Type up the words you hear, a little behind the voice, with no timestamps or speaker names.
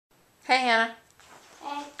Hey, Hannah.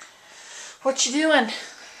 Hey. What you doing?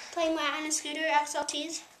 Playing my Anna Scooter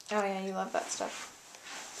XLTs. Oh, yeah, you love that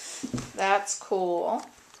stuff. That's cool.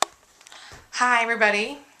 Hi,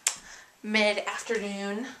 everybody.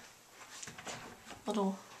 Mid-afternoon.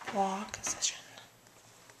 Little vlog session.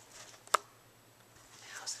 The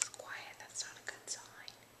house is quiet. That's not a good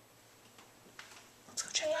sign. Let's go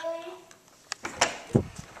check on Hope.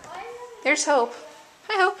 There's Hope.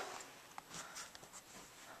 Hi, Hope.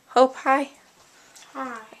 Hope, hi.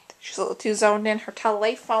 Hi. She's a little too zoned in her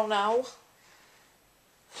telephone now.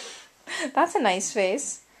 That's a nice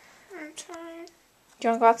face. I'm tired. Do you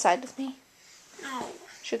want to go outside with me? No.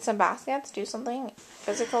 Shoot some baskets? Do something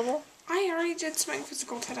physical? I already did something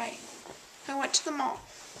physical today. I went to the mall.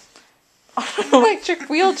 On an electric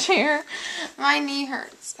wheelchair. My knee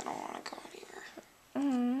hurts. I don't want to go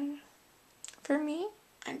anywhere. For me?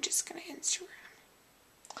 I'm just going to Instagram.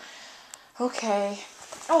 Okay.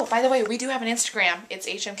 Oh, by the way, we do have an Instagram. It's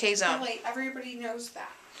HMK Zone. Oh, wait. Everybody knows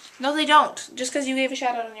that. No, they don't. Just because you gave a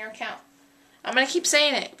shout out on your account. I'm going to keep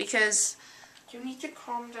saying it because You need to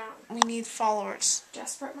calm down. we need followers.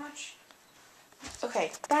 Desperate much?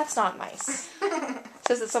 Okay, that's not nice.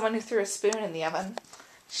 Says it's someone who threw a spoon in the oven.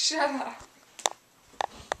 Shut up.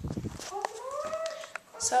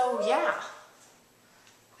 So, yeah.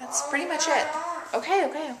 That's pretty much it.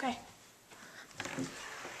 Okay.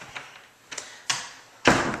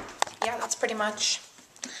 Yeah, that's pretty much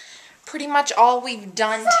all we've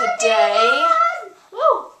done today.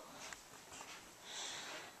 Woo!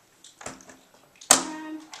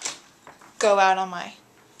 Go out on my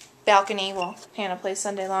balcony while Hannah plays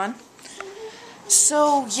Sunday lawn.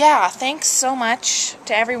 So, yeah, thanks so much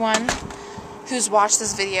to everyone who's watched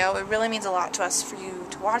this video. It really means a lot to us for you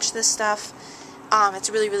to watch this stuff. It's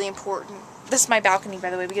really, really important. This is my balcony, by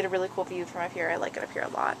the way. We get a really cool view from up here. I like it up here a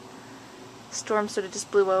lot. Storm sort of just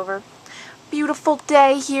blew over. Beautiful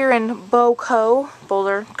day here in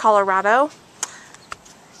Boulder, Colorado.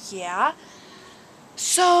 Yeah.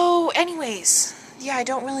 So, anyways, yeah, I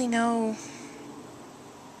don't really know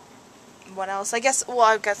what else. I guess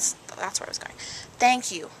that's where I was going.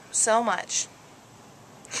 Thank you so much.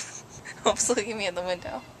 Hope's looking at me in the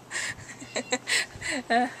window.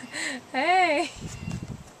 Hey.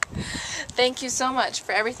 Thank you so much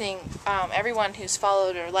for everything, everyone who's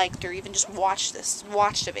followed or liked or even just watched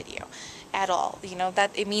a video at all. You know,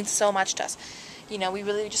 that it means so much to us. You know, we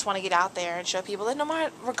really just want to get out there and show people that no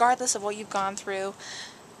matter, regardless of what you've gone through,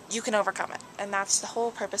 you can overcome it. And that's the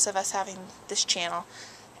whole purpose of us having this channel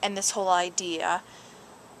and this whole idea.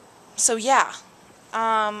 So yeah,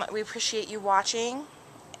 we appreciate you watching.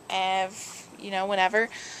 Whenever.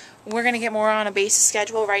 We're gonna get more on a basic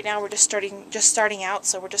schedule. Right now, we're just starting out,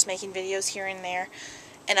 so we're just making videos here and there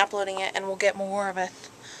and uploading it, and we'll get more of a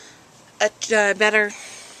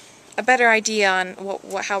better idea on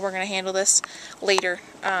how we're gonna handle this later.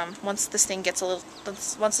 Once this thing takes off.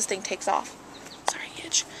 Sorry,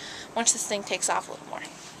 Hitch. Once this thing takes off a little more.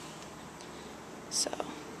 So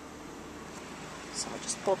someone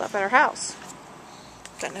just pulled up at our house.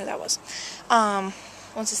 Don't know who that was.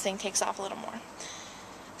 Once this thing takes off a little more.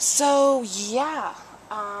 So, yeah,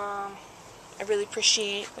 I really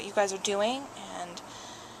appreciate what you guys are doing and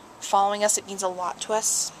following us. It means a lot to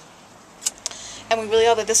us. And we really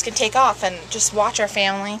hope that this can take off and just watch our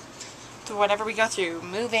family through whatever we go through,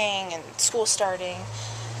 moving and school starting.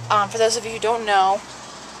 For those of you who don't know,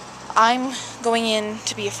 I'm going in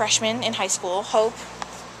to be a freshman in high school. Hope,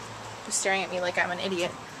 who's staring at me like I'm an idiot,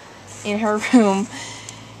 in her room,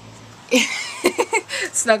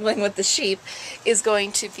 snuggling with the sheep, is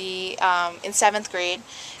going to be in 7th grade,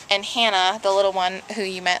 and Hannah, the little one who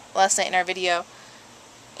you met last night in her video,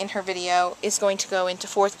 is going to go into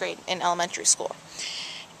 4th grade in elementary school.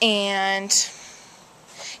 And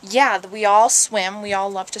yeah, we all swim. We all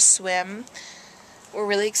love to swim. We're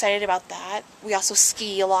really excited about that. We also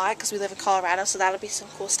ski a lot because we live in Colorado, so that'll be some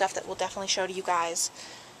cool stuff that we'll definitely show to you guys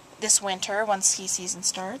this winter once ski season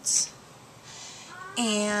starts.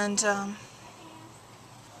 And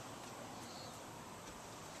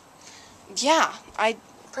yeah, that's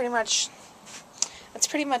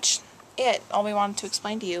pretty much it, all we wanted to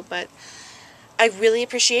explain to you. But I really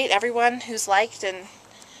appreciate everyone who's liked, and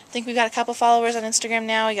I think we've got a couple followers on Instagram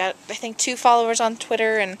now. We got, I think, 2 followers on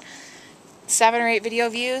Twitter and 7 or 8 video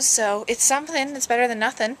views, so it's something. It's better than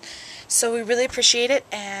nothing. So we really appreciate it,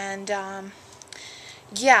 and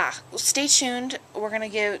yeah, stay tuned. We're going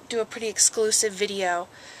to do a pretty exclusive video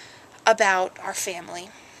about our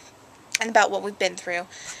family and about what we've been through.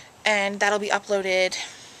 And that'll be uploaded,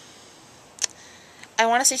 I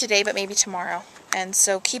want to say today, but maybe tomorrow. And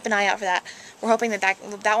so keep an eye out for that. We're hoping that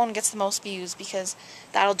that one gets the most views because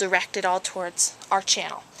that'll direct it all towards our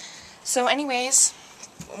channel. So anyways,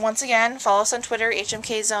 once again, follow us on Twitter,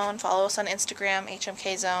 HMKZone. Follow us on Instagram,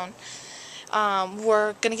 HMKZone.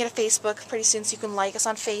 We're going to get a Facebook pretty soon, so you can like us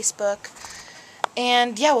on Facebook.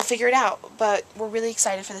 And yeah, we'll figure it out. But we're really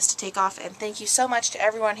excited for this to take off. And thank you so much to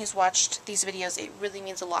everyone who's watched these videos. It really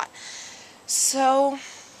means a lot. So,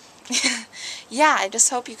 yeah, I just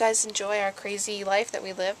hope you guys enjoy our crazy life that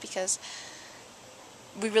we live, because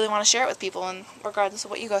we really want to share it with people. And regardless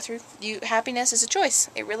of what you go through, happiness is a choice.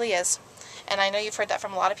 It really is. And I know you've heard that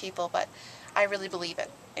from a lot of people, but I really believe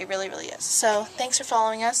it. It really, really is. So, thanks for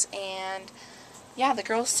following us. And, yeah, the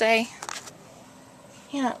girls say,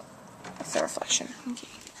 you know, that's the reflection. Okay.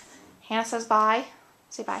 Hannah says bye.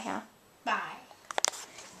 Say bye, Hannah. Bye.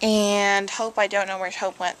 And Hope, I don't know where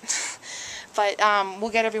Hope went. But we'll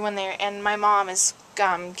get everyone there. And my mom is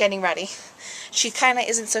getting ready. She kind of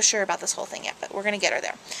isn't so sure about this whole thing yet, but we're going to get her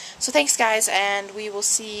there. So thanks, guys, and we will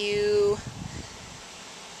see you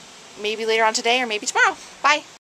maybe later on today or maybe tomorrow. Bye.